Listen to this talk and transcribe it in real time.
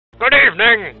Good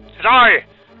evening, it's I,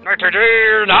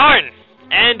 9,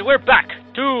 and we're back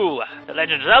to The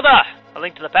Legend of Zelda, A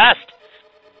Link to the Past.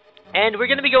 And we're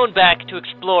going to be going back to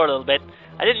explore a little bit.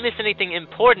 I didn't miss anything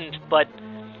important, but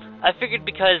I figured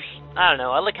because, I don't know,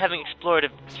 I like having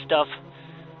explorative stuff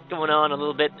going on a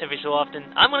little bit every so often.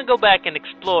 I'm going to go back and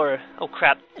explore. Oh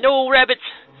crap, no rabbits!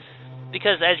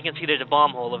 Because as you can see, there's a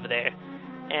bomb hole over there.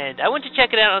 And I went to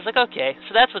check it out, and I was like, okay,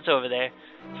 so that's what's over there.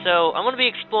 So I'm going to be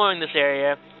exploring this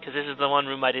area, because this is the one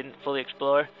room I didn't fully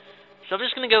explore. So I'm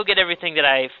just going to go get everything that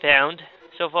I found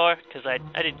so far, because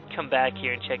I didn't come back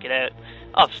here and check it out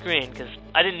off screen, because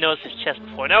I didn't notice this chest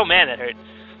before. No, man, that hurt.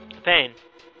 The pain.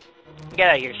 Get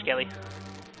out of here, Skelly.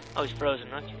 Oh, he's frozen.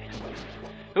 Okay.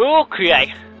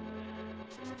 Okay.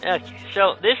 Okay,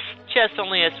 so this chest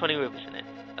only has 20 rupees in it,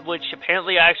 which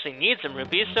apparently I actually need some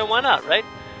rupees, so why not, right?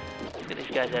 Let's get these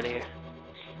guys out of here.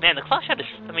 Man, the claw shot is,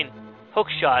 hook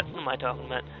shot. What am I talking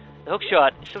about? The hook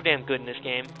shot is so damn good in this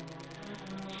game.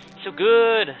 So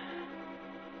good.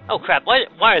 Oh crap, why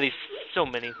are these so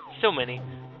many? So many.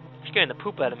 Scaring the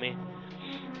poop out of me.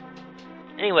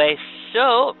 Anyway,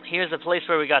 so here's the place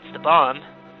where we got the bomb.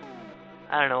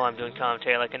 I don't know why I'm doing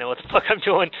commentary like I know what the fuck I'm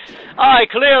doing. I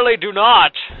clearly do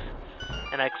not.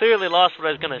 And I clearly lost what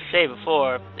I was gonna say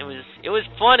before. It was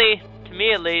funny, to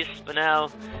me at least, but now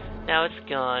it's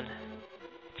gone.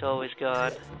 It's always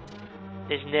gone.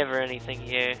 There's never anything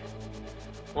here.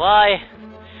 Why?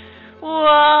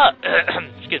 What?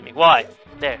 Excuse me, why?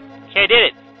 There. Okay, I did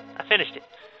it. I finished it.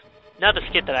 Not the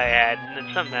skit that I had, and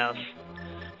then something else.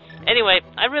 Anyway,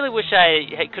 I really wish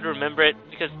I could remember it,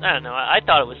 because, I don't know, I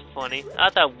thought it was funny. I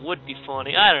thought it would be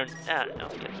funny. I don't know.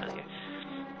 Get out of here.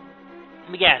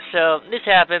 But yeah, so, this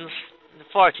happens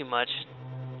far too much.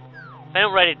 If I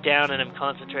don't write it down and I'm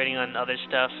concentrating on other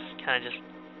stuff, kind of just...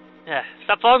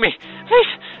 stop following me! Please!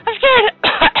 I'm scared!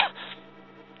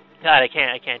 God, I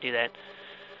can't do that.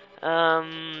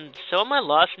 So am I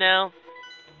lost now?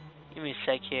 Give me a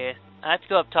sec here. I have to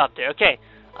go up top there. Okay,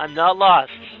 I'm not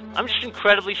lost. I'm just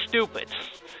incredibly stupid.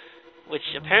 Which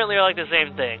apparently are like the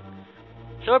same thing.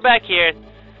 So we're back here.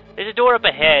 There's a door up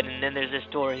ahead, and then there's this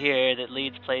door here that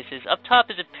leads places. Up top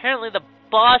is apparently the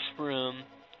boss room.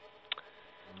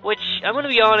 Which, I'm gonna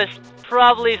be honest,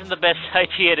 probably isn't the best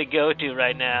idea to go to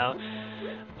right now.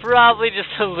 Probably just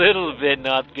a little bit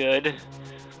not good.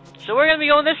 So we're gonna be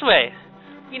going this way.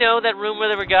 You know, that room where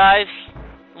there were guys.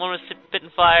 The one with spitting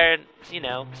fire, you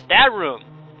know, that room.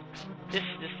 This,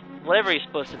 whatever he's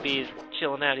supposed to be is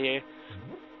chilling out here.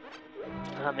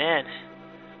 Oh man.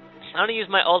 I'm gonna use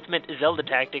my ultimate Zelda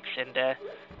tactics and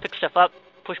pick stuff up,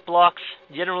 push blocks,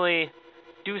 generally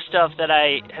do stuff that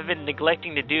I have been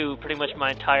neglecting to do pretty much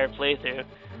my entire playthrough.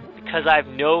 Because I have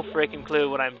no freaking clue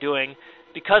what I'm doing.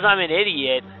 Because I'm an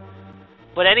idiot.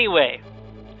 But anyway,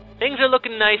 things are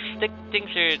looking nice. Things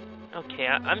are... Okay,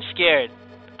 I'm scared.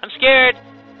 I'm scared!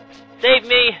 Save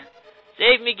me!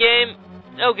 Save me, game!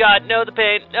 Oh god, no, the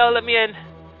pain. No, let me in.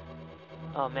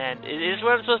 Oh man, is this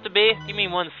where I'm supposed to be? Give me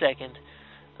 1 second.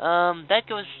 That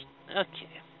goes... Okay.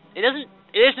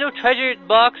 There's no treasure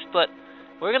box, but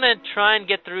we're gonna try and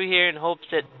get through here in hopes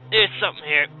that there's something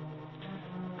here.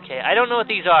 Okay, I don't know what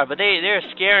these are, but they're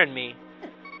scaring me.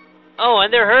 Oh,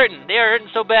 and they're hurting. They are hurting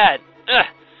so bad. Ugh.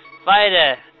 If I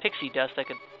had pixie dust, I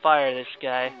could fire this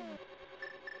guy.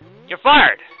 You're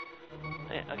fired!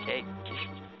 Okay,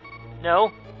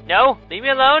 no, leave me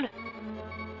alone!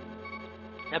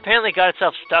 Apparently it got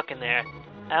itself stuck in there.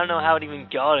 I don't know how it even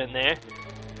got in there.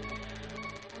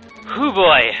 Whew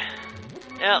boy!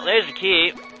 Well, there's the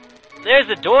key. There's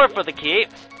the door for the key.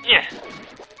 Yeah.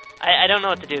 I don't know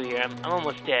what to do here. I'm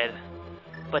almost dead.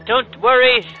 But don't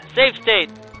worry, safe state.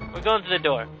 We're going to the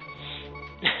door.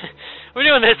 We're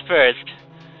doing this first.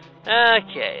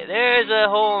 Okay, there's a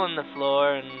hole in the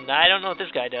floor, and I don't know what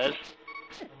this guy does.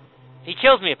 He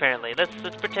kills me, apparently. Let's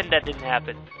pretend that didn't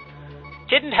happen.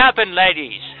 Didn't happen,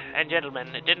 ladies and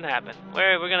gentlemen. It didn't happen.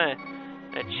 We're gonna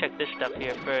check this stuff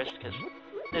here first, because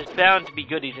there's bound to be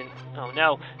goodies in... Oh,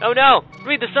 no. Oh, no!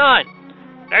 Read the sign!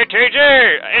 Hey,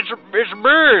 TJ! It's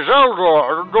me,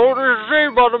 Zelda! Don't be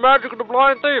deceived by the magic of the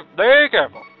blind thief. Be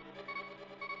careful.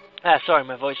 Ah, sorry,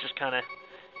 my voice just kinda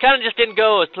just didn't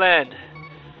go as planned.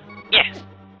 Yeah.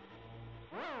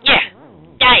 Yeah.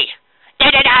 Die.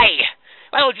 Die.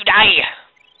 Why would you die?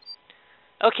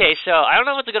 Okay, so I don't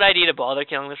know if it's a good idea to bother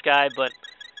killing this guy, but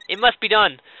it must be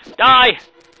done. Die.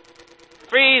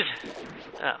 Freeze.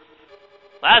 Oh.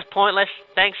 Well, that's pointless.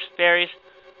 Thanks, fairies.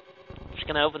 Just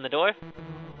gonna open the door.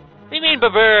 What do you mean,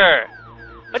 babber?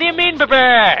 What do you mean,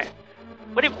 babber?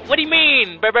 What do you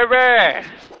mean, babber?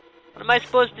 What am I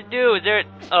supposed to do? Is there...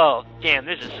 Oh, damn,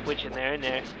 there's a switch in there,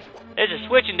 There's a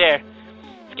switch in there.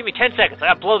 Just give me 10 seconds. I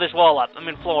gotta blow this wall up. I'm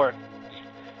in floor.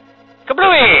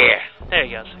 Kablooey! There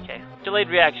he goes. Okay. Delayed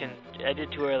reaction. I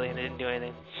did too early and I didn't do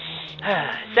anything.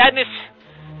 Sadness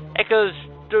echoes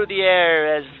through the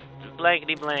air as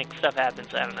blankety blank stuff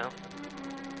happens. I don't know.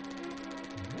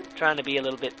 Trying to be a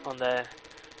little bit on the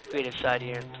creative side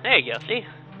here. There you go. See?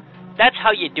 That's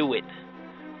how you do it.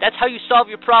 That's how you solve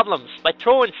your problems. By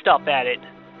throwing stuff at it.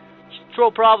 Just throw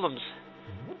problems.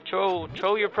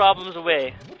 Throw your problems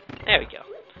away. There we go.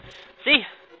 See?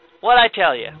 What I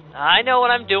tell you. I know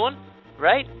what I'm doing.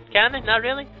 Right? Kinda? Not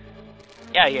really?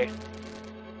 Get out of here.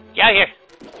 Get out of here.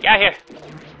 Get out of here.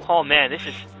 Oh man, this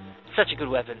is such a good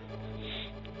weapon.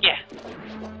 Yeah.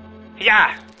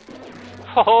 Yeah.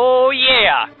 Oh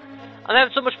yeah. I'm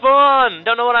having so much fun.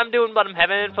 Don't know what I'm doing, but I'm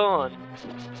having fun.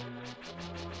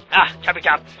 Ah, choppy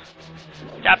chop.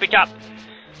 Choppy chop.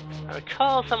 I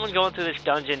recall someone going through this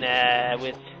dungeon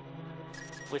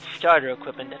with starter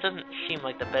equipment. That doesn't seem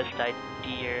like the best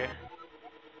idea.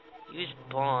 Use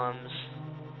bombs.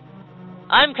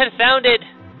 I'm confounded.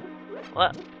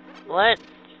 What?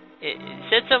 It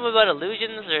said something about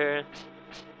illusions or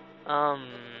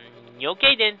you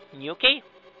okay then? You okay?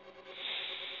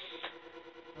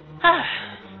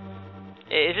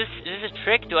 Is this a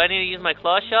trick? Do I need to use my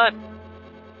claw shot?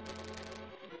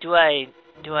 Do I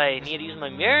need to use my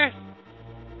mirror?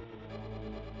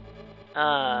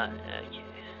 Okay.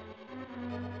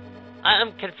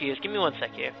 I'm confused. Give me 1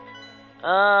 sec here.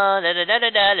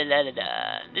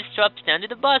 This drops down to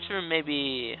the boss room,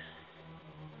 maybe.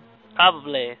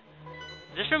 Probably. Is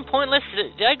this room pointless?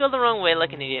 Did I go the wrong way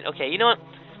like an idiot? Okay, you know what?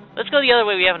 Let's go the other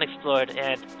way we haven't explored,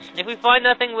 and if we find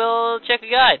nothing, we'll check a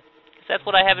guide. Because that's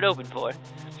what I have it open for.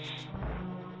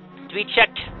 To be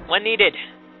checked when needed.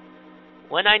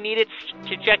 When I need it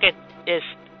to check it is...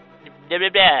 blah, blah,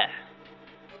 blah.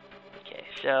 Okay,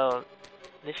 so...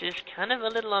 this is kind of a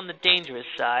little on the dangerous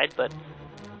side, but...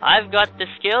 I've got the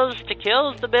skills to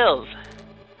kill the bills.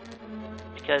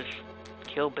 Because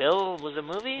Kill Bill was a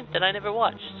movie that I never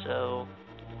watched, so...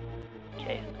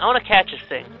 okay, I want to catch this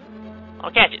thing.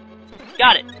 I'll catch it.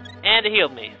 Got it. And it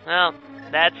healed me. Well,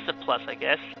 that's a plus, I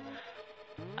guess.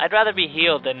 I'd rather be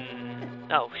healed than...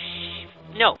 oh,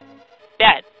 no.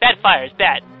 Bad. Bad fire is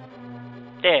bad.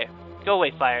 There. Go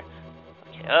away, fire.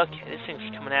 Okay, this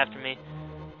thing's coming after me.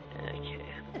 Okay.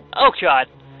 Oh, God.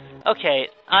 Okay,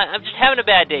 I'm just having a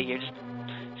bad day here. Just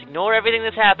ignore everything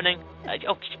that's happening.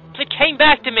 Oh, it came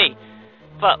back to me!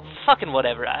 But, fucking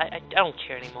whatever. I don't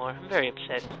care anymore. I'm very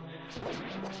upset.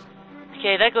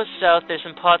 Okay, that goes south. There's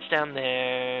some pots down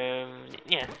there.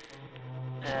 Yeah.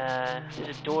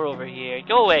 There's a door over here.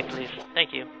 Go away, please.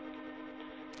 Thank you.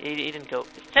 He didn't go.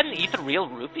 Is that an ethereal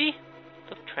rupee?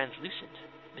 Look translucent.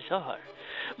 Bizarre.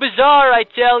 Bizarre, I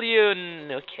tell you!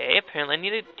 Okay, apparently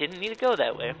I didn't need to go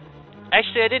that way.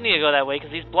 Actually, I didn't need to go that way,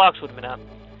 because these blocks would have been up.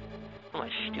 Am I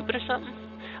stupid or something?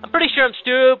 I'm pretty sure I'm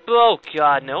stupid. Oh,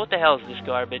 God, no. What the hell is this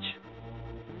garbage?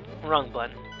 Wrong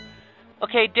button.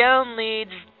 Okay, down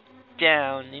leads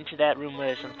down into that room where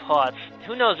there's some pots.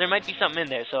 Who knows? There might be something in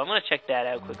there, so I'm going to check that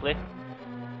out quickly.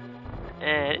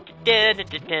 Yeah,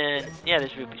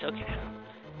 there's rupees. Okay.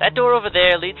 That door over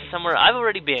there leads to somewhere I've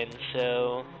already been,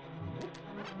 so...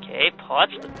 okay,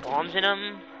 pots with bombs in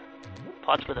them.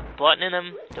 Pots with a button in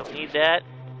them. Don't need that.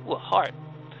 Ooh, a heart.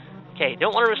 Okay,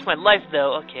 don't want to risk my life,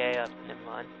 though. Okay, never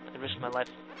mind. I risked my life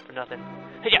for nothing.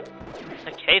 Hey-ya!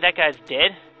 Okay, that guy's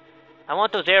dead. I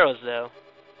want those arrows, though.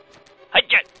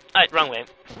 Hi-ya! Alright, wrong way.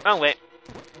 Wrong way.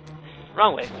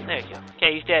 Wrong way. There you go.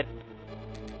 Okay, he's dead.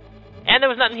 And there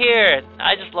was nothing here.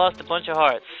 I just lost a bunch of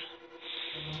hearts.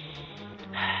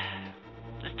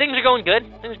 Things are going good.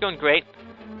 Things are going great.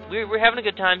 We're having a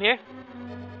good time here.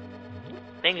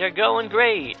 Things are going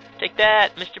great. Take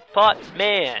that, Mr. Pot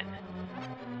Man.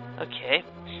 Okay.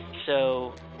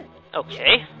 So,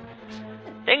 okay.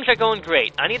 Things are going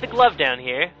great. I need the glove down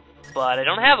here, but I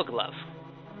don't have a glove.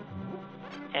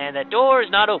 And that door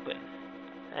is not open.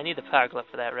 I need the power glove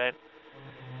for that, right?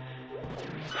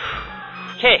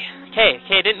 Okay.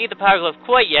 Didn't need the power glove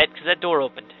quite yet, because that door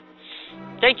opened.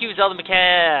 Thank you, Zelda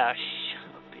McCash.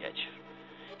 Oh, bitch.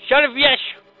 Son of a bitch!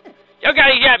 You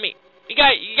got me! You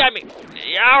got me!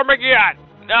 Oh my God!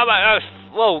 Oh my,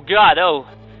 whoa, God, oh.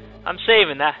 I'm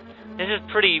saving that. This is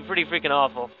pretty freaking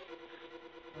awful.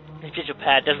 The digital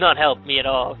pad does not help me at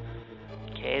all.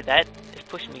 Okay, that is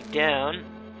pushing me down.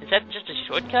 Is that just a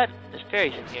shortcut? There's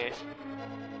fairies in here.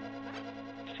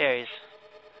 Fairies.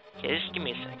 Okay, just give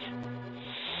me a sec.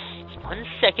 Just 1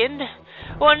 second.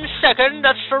 1 second,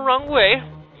 that's the wrong way.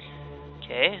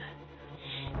 Okay.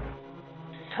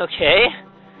 Okay.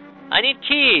 I need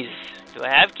keys. Do I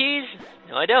have keys?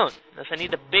 No, I don't. Unless I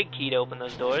need the big key to open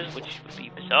those doors, which would be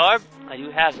bizarre. I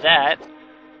do have that.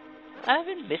 I've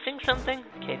been missing something?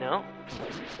 Okay, no.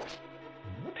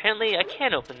 Apparently, I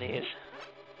can't open these.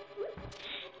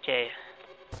 Okay.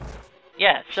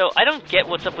 Yeah, so I don't get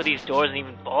what's up with these doors and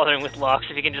even bothering with locks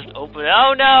if you can just open it.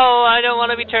 Oh no! I don't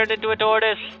want to be turned into a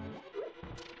tortoise!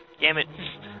 Damn it.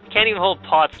 Can't even hold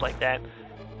pots like that.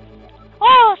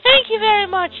 Oh, thank you very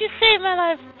much! You saved my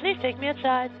life! Please take me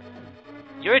outside.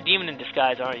 You're a demon in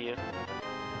disguise, aren't you?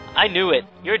 I knew it.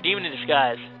 You're a demon in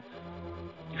disguise.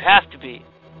 You have to be.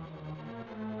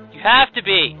 You have to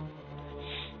be!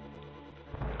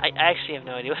 I actually have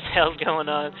no idea what the hell's going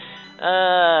on.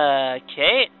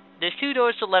 Okay. There's 2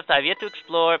 doors to the left. I've yet to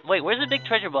explore. Wait, where's the big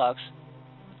treasure box?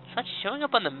 It's not showing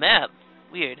up on the map.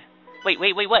 Weird. Wait,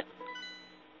 what?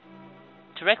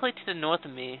 Directly to the north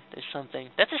of me, there's something.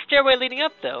 That's a stairway leading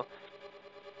up, though.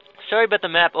 Sorry about the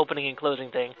map opening and closing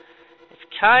thing. It's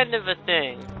kind of a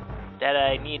thing that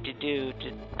I need to do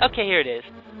to... Okay, here it is.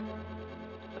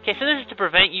 Okay, so this is to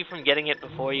prevent you from getting it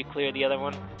before you clear the other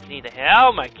one. You need to...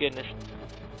 Oh my goodness.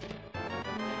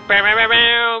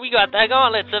 We got the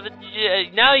gauntlets of...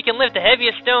 now you can lift the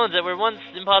heaviest stones that were once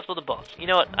impossible to boss. You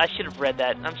know what? I should have read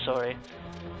that. I'm sorry.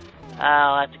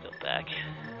 I'll have to go back.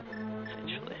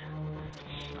 Essentially.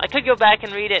 I could go back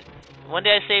and read it. One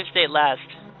day I save state last.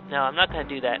 No, I'm not going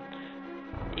to do that.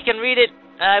 You can read it.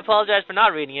 I apologize for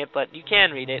not reading it, but you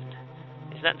can read it.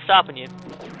 There's nothing stopping you.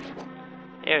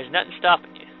 There's nothing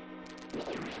stopping you.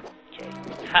 Okay.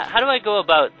 How do I go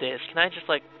about this? Can I just,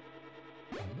 like...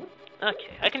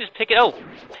 Okay, I can just pick it... Oh!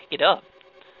 Pick it up.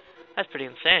 That's pretty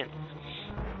insane.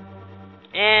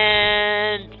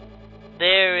 And...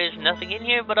 there is nothing in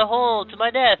here but a hole to my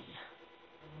death.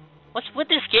 What's with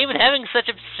this game and having such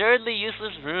absurdly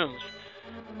useless rooms?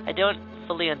 I don't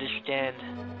fully understand.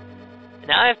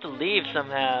 Now I have to leave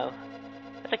somehow.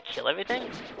 I have to kill everything?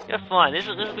 You're fine. This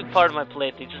is a big part of my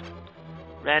playthrough. Just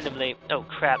randomly... Oh,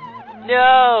 crap.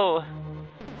 No!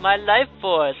 My life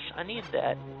force. I need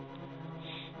that.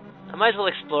 I might as well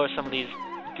explore some of these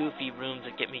goofy rooms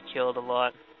that get me killed a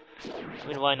lot. I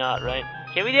mean, why not, right?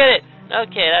 Okay, we did it!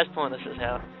 Okay, that's pointless as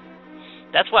hell.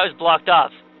 That's why it was blocked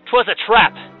off. 'Twas a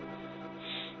trap!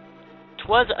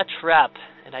 'Twas a trap,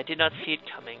 and I did not see it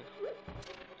coming.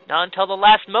 Not until the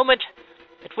last moment,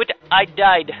 at which I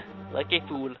died, like a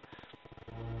fool.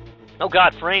 Oh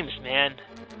god, frames, man.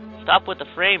 Stop with the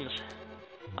frames.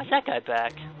 Why's that guy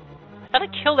back? I thought I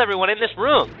killed everyone in this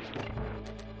room.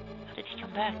 How did he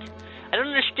come back? I don't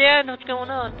understand what's going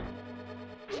on.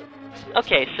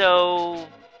 Okay, so...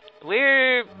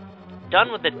 we're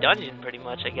done with the dungeon, pretty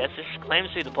much, I guess. This claims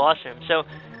to be the boss room. So,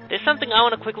 there's something I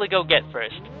want to quickly go get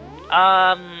first.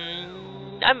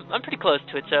 I'm pretty close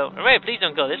to it, so... Alright, please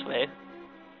don't go this way.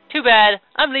 Too bad.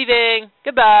 I'm leaving.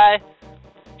 Goodbye.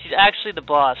 She's actually the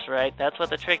boss, right? That's what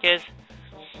the trick is?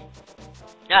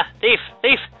 Ah, thief!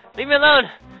 Thief! Leave me alone!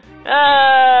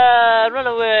 Ah, run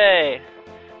away!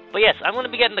 But yes, I'm going to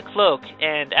be getting the cloak,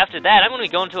 and after that, I'm going to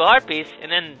be going to a heart piece,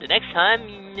 and then the next time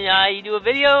I do a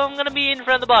video, I'm going to be in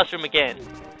front of the boss room again.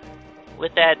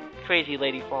 With that crazy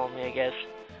lady following me, I guess.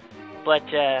 But,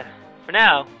 for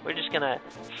now, we're just going to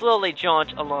slowly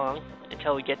jaunt along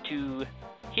until we get to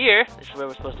here. This is where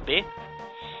we're supposed to be.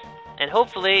 And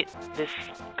hopefully, this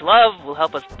glove will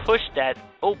help us push that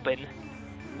open,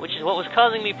 which is what was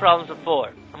causing me problems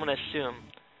before. I'm going to assume.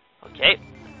 Okay.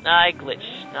 I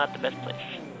glitched. Not the best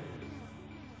place.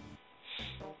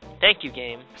 Thank you,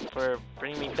 game, for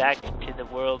bringing me back to the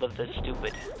world of the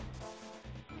stupid.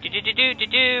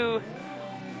 Do-do-do-do-do-do!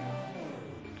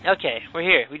 Okay, we're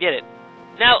here. We did it.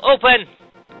 Now open!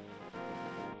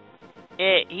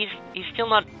 He's still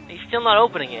not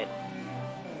opening it.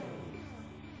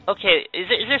 Okay, is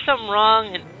there something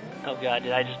wrong? Oh god,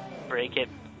 did I just break it?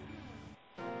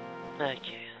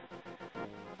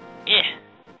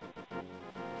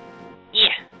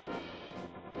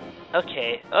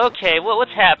 Okay. Okay,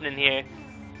 what's happening here?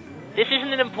 This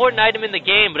isn't an important item in the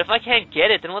game, but if I can't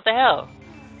get it, then what the hell?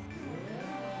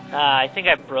 I think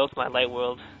I broke my light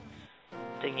world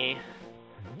thingy.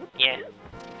 Yeah.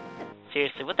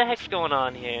 Seriously, what the heck's going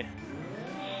on here?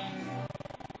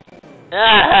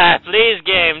 Please,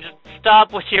 game, just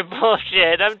stop with your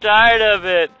bullshit. I'm tired of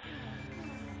it.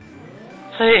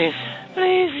 Please,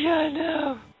 God,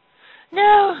 no.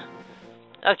 No!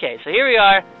 Okay, so here we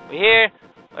are. We're here.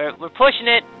 We're pushing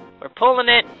it. We're pulling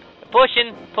it. We're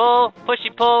pushing, pull,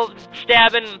 pushy, pull,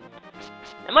 stabbing.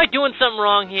 Am I doing something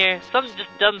wrong here? Something just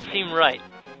doesn't seem right.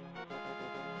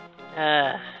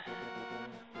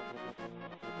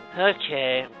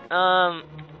 Okay.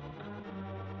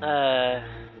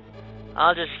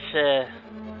 I'll just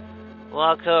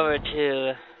walk over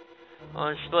to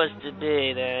I'm supposed to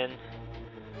be then.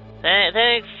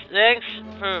 Thanks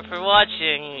for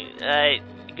watching.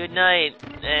 Good night,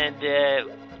 and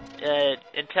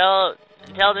until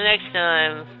the next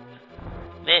time.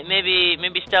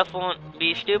 Maybe stuff won't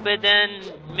be stupid then.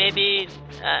 Maybe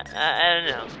I don't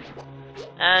know.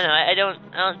 I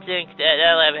don't think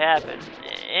that'll ever happen.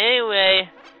 Anyway,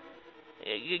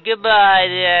 goodbye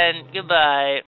then. Goodbye.